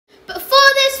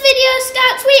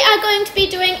are going to be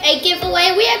doing a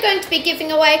giveaway. We are going to be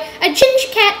giving away a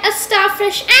ginger cat, a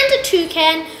starfish, and a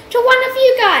toucan to one of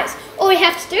you guys. All we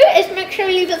have to do is make sure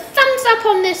you leave a thumbs up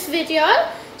on this video,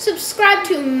 subscribe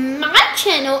to my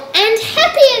channel and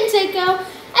Happy NZ Girl,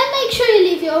 and make sure you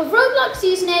leave your Roblox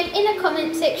username in the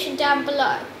comment section down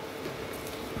below.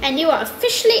 And you are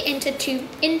officially entered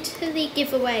into the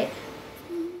giveaway.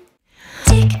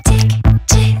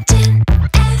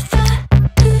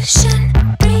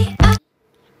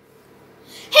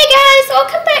 Hey guys,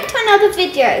 welcome back to another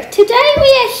video. Today we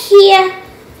are here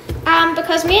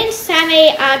because me and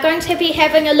Sammy are going to be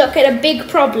having a look at a big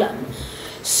problem.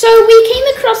 So we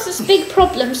came across this big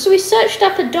problem, so we searched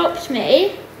up Adopt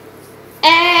Me,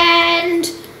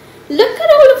 and look at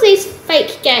all of these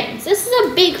fake games. This is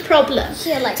a big problem.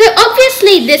 Yeah, like so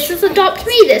obviously this is Adopt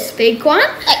Me, this big one.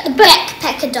 Like the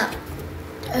backpack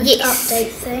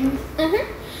update thing.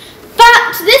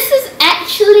 But this is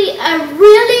actually a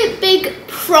really big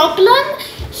problem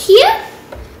here.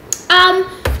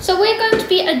 So we're going to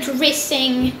be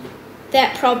addressing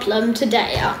that problem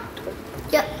today.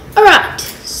 Yep. Alright,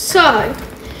 so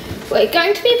we're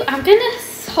going to be, I'm going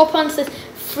to hop onto this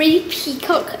free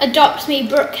Peacock Adopt Me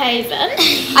Brookhaven.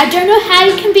 I don't know how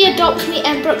you can be Adopt Me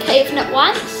and Brookhaven at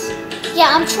once. Yeah,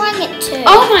 I'm trying it too.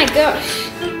 Oh my gosh.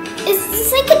 Is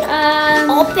this like an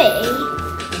obby?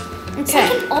 Okay.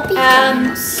 Like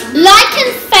an like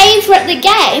and favourite the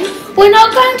game. We're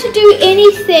not going to do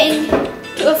anything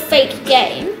to a fake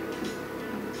game.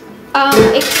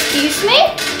 Excuse me?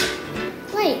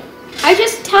 Wait. I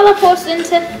just teleported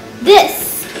into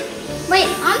this. Wait,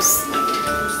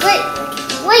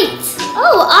 wait.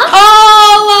 Oh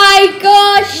my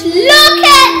gosh, look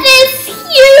at this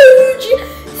huge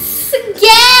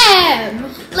scam.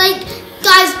 Like,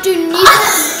 guys,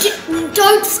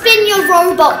 don't spend your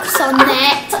Robux on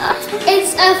that.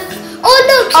 It's a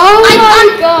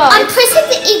my God. I'm pressing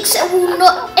the X, it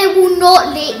will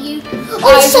not let you.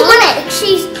 Oh, someone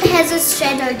actually has a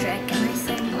shadow dragon, I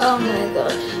think. Oh my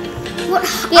gosh. What?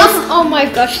 Yes, oh my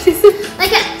gosh, this is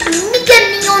like a mega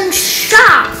neon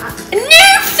shark.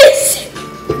 New Fissy!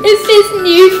 It says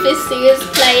New Fissy is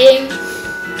playing.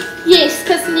 Yes,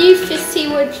 because New Fissy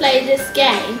would play this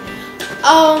game.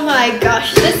 Oh my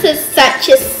gosh, this is such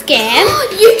a scam.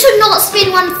 You do not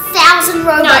spend 1,000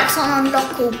 Robux on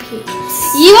unlockable pets.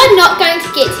 You are not going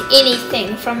to get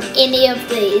anything from any of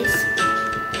these.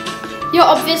 You're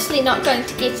obviously not going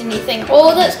to get anything.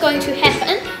 All that's going to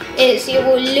happen is you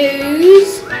will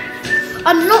lose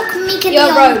unlock Mega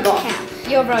your robot.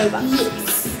 Your robot.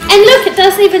 Yes. And look, it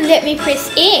doesn't even let me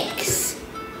press X.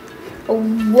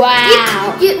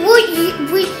 Wow.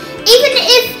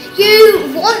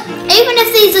 Even if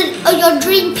these are your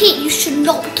dream pet, you should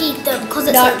not get them because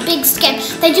it's a big scam.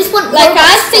 They just want like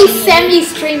I see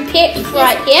Sammy's dream pet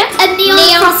right here. A neon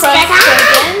cross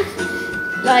dragon.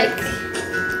 Like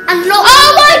unlock.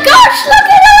 Oh my gosh! Look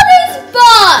at all these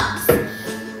bots.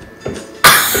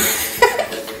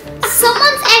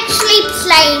 Someone's actually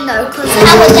playing though, because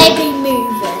how would they be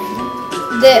moving?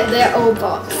 They're all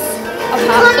bots. You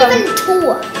can't even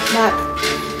talk. No,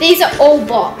 these are all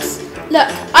bots. Look,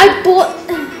 I bought.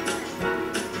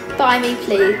 Buy me,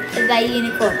 please. The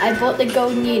unicorn. I bought the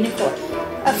golden unicorn.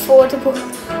 Affordable.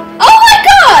 Oh my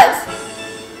God!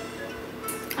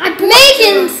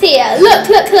 Megan's here. Look.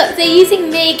 They're using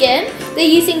Megan. They're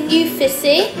using New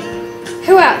Fissy.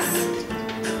 Who else?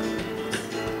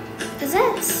 Is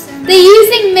that? They're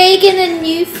using Megan and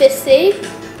New Fissy.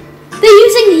 They're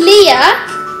using Leah.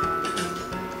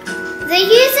 They're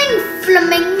using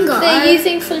Flamingo. They're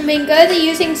using Flamingo. They're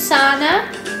using Sana.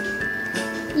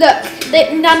 Look,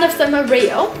 none of them are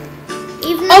real.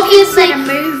 Even obviously, they're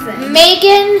moving.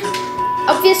 Megan,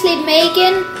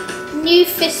 New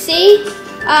Fissy,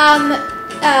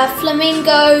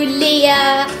 Flamingo,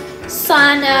 Leah,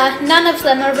 Sana. None of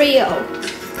them are real.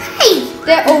 Hey,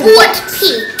 they're all bought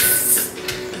pets.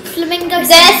 Flamingo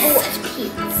bought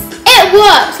pets. It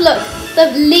works. Look,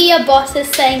 the Leah bot is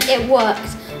saying it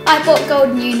works. I bought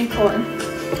golden unicorn.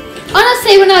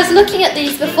 Honestly, when I was looking at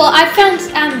these before, I found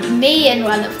me in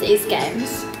one of these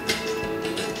games.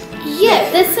 Yeah,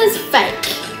 this is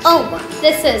fake. Oh,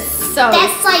 this is so like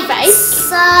fake.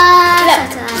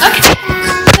 Okay,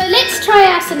 so let's try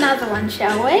out another one,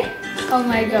 shall we? Oh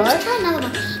my God. Let's try another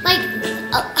one. Like,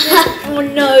 oh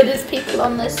no, there's people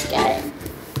on this game.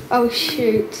 Oh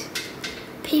shoot.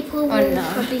 People will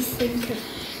probably think of.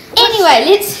 Anyway,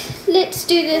 let's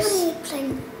do this.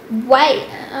 Wait.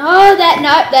 Oh,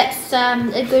 that's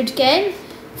a good game.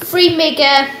 Free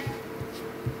Mega.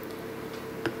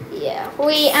 Yeah,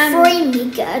 free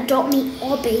Mega Adopt Me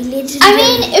obby legendary. I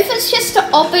mean, if it's just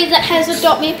an obby that has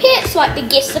Adopt Me pets, like the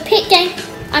Guess the Pet game,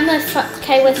 I'm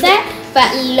okay with that.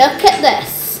 But look at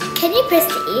this. Can you press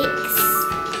the X?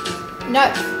 No.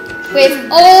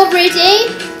 We've already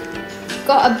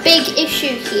got a big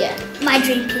issue here. My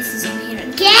dream piece is on here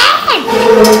again.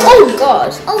 Oh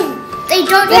God. Oh, they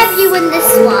don't have you in this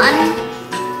one.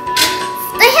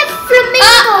 They have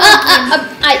flamingo.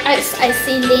 I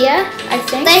see Leah. I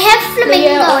think They have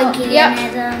flamingo again. Yep.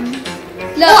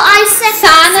 Look, Well, I said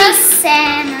Sana.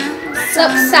 Sana.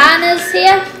 Look, Sana's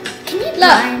here. Can you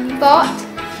Look, bot.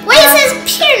 Wait, it says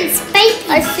parents, baby.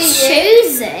 I see you.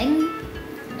 Choosing.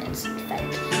 It's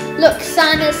fake. Look,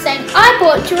 Sana's saying, I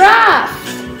bought giraffe.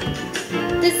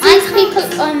 There's these people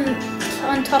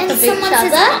on top And of each someone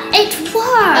says, other. it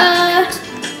worked.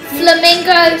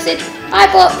 Flamingo said, I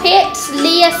bought pets.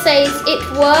 Leah says it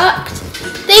worked.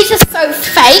 These are so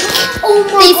fake. Oh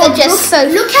my These God, are just so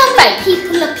Look how many fake.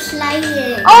 people are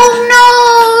playing. Oh no!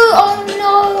 Oh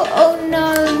no! Oh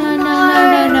no! No! No!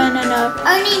 No! No! No! No!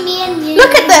 Only me and you.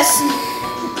 Look at this.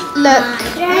 Look.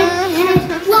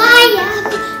 Why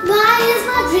is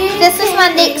my dream? This is my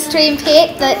next dream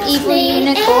pet, the evil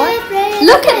unicorn.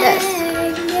 Look at this.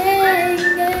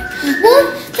 Well,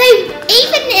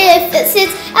 even if it says,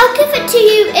 I'll give it to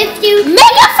you if you...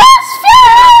 Mega fast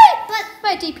food! But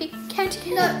My DP can't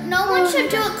you no one should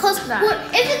do it because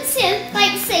if it says,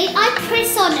 like, see, I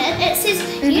press on it, it says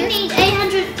you need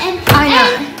 800 and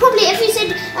probably if you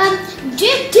said,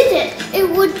 did it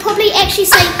would probably actually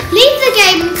say, leave the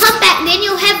game and come back, then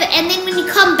you'll have it, and then when you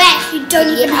come back, you don't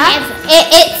even have it.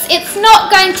 It's not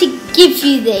going to give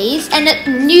you these, and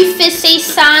New Fissy,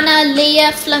 Sana,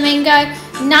 Leah, Flamingo,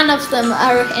 none of them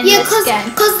are in this game.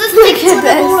 Because the things would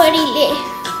have already left.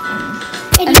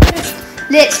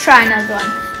 Let's try another one.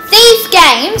 These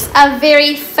games are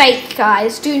very fake,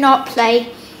 guys. Do not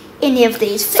play any of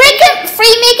these.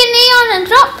 Free Mega Neon,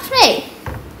 adopt me.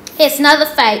 Here's another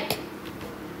fake.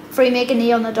 Free Mega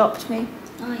Neon, adopt me.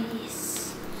 Oh,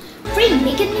 yes. Free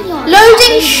Mega Neon.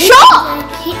 Loading shop!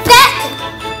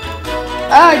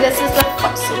 Oh, this is the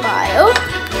fossil bio.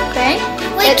 Okay.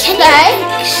 Wait, Let's can play.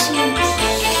 you...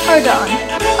 Hold on.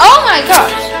 Oh my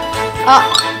gosh.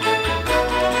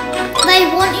 They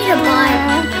want you to buy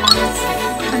one.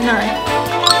 I know.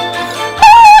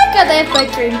 Oh my god, they have my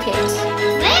dream pets.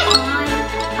 They're mine.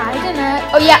 I don't know.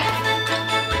 Oh yeah.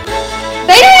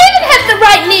 They don't even have the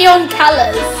right neon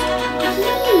colours.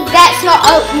 That's not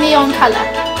a neon colour.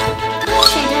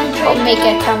 Oh, make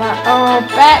it come up. Oh,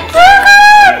 back.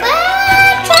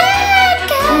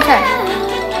 Okay.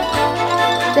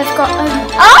 They've got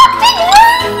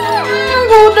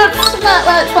oh, that's smart.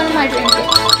 Well, it's one of my dream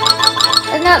pets.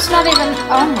 And that's not even.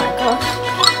 Oh my gosh.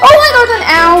 Oh my god, an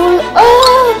owl.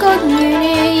 Oh god,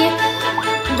 Uni.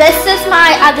 This is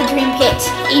my other dream pet,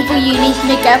 Evil Uni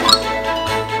Mega.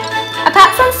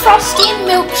 Apart from Frosty and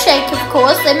Milkshake, of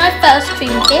course, they're my first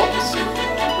dream pets.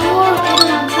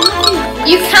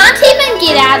 You can't even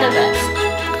get out of it.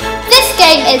 This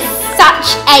game is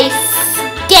such a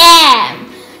scam.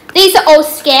 These are all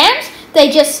scams.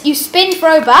 You spend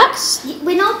Robux.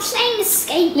 We're not playing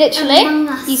Escape Literally, Among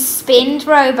Us. you spend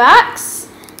Robux,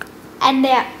 and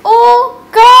they're all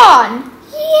gone.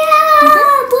 Yeah,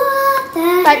 what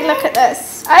the Like, look at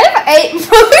this. I have 8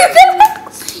 Robux.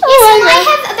 Yes, and I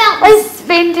have about... I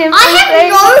spent him. I have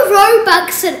no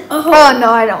Robux at all. Oh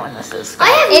no, I don't want this. I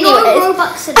have no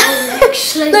Robux at all,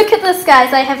 actually. Look at this,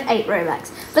 guys. I have 8 Robux.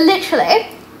 But literally,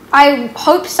 I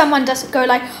hope someone doesn't go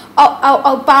like,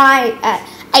 I'll buy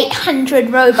 800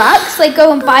 Robux. They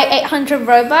go and buy 800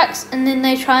 Robux, and then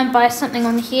they try and buy something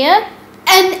on here.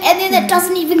 And then it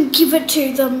doesn't even give it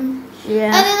to them. Yeah.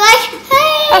 And they're like,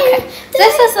 hey. Okay,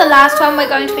 this is the last one we're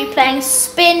going to be playing.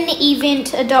 Spin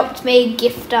Event Adopt Me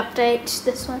Gift Update.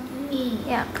 This one.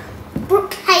 Yeah.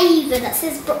 Brookhaven. It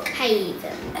says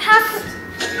Brookhaven. How could...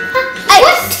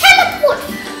 What teleport?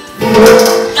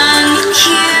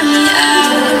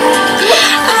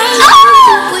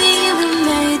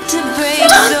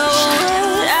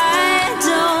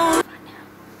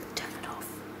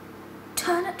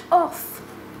 Turn it off.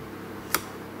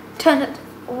 Turn it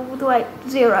all the way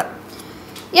 0.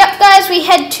 Yep, guys, we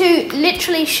had to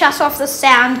literally shut off the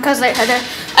sound because they had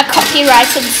a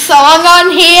copyrighted song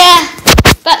on here.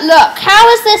 But look, how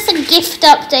is this a gift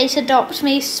update Adopt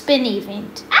Me spin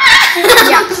event?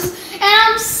 Yes. And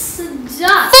I'm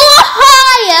stuck. For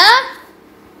hire?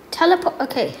 Teleport,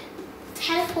 okay.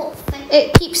 Teleport failed.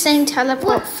 It keeps saying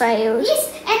teleport failed. Yes,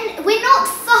 and we're not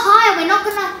for hire.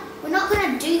 We're not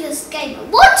gonna do this game.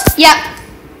 What? Yep.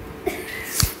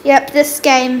 Yep, this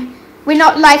game. We're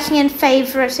not liking and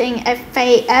favoriting a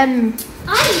fake game.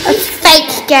 I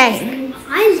left game.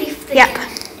 I left the Yep.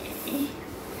 game.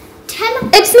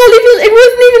 teleport. It's not even, it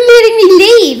wasn't even letting me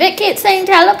leave. It kept saying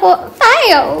teleport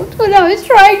failed when I was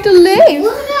trying to leave.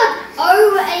 What about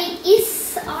OASIS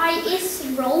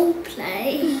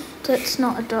roleplay? That's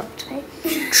not Adopt Me.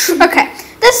 Okay,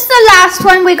 this is the last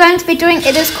one we're going to be doing.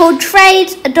 It is called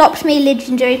Trades Adopt Me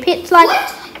Legendary Pets Life.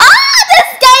 What? Ah, this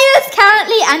game is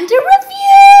currently under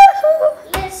review.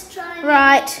 Let's try.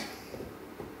 Right.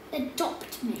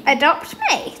 Adopt Me. Adopt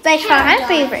Me. They can't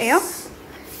be real.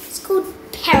 It's called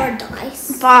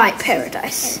Paradise. By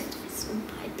Paradise.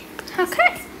 By Paradise.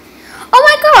 Okay. Oh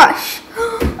my gosh.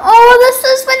 Oh, this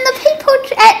is when the people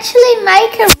actually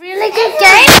make a really good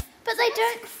game, but they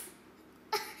don't.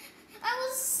 I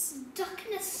was stuck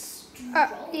in a straw.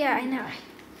 Oh, yeah, I know.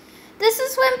 This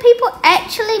is when people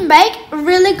actually make a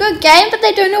really good game, but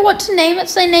they don't know what to name it,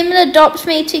 so they name it Adopt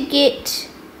Me to get,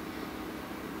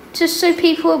 just so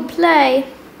people will play.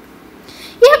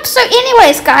 Yep, so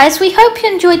anyways, guys, we hope you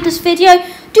enjoyed this video.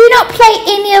 Do not play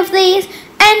any of these,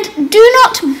 and do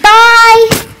not buy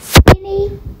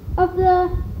any of the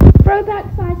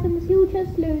Robux items. You'll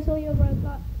just lose all your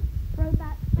Robux. I hope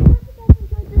you guys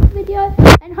enjoyed this video,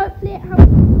 and hopefully it helps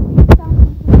you start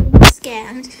getting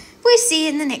scammed. We'll see you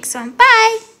in the next one.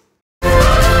 Bye!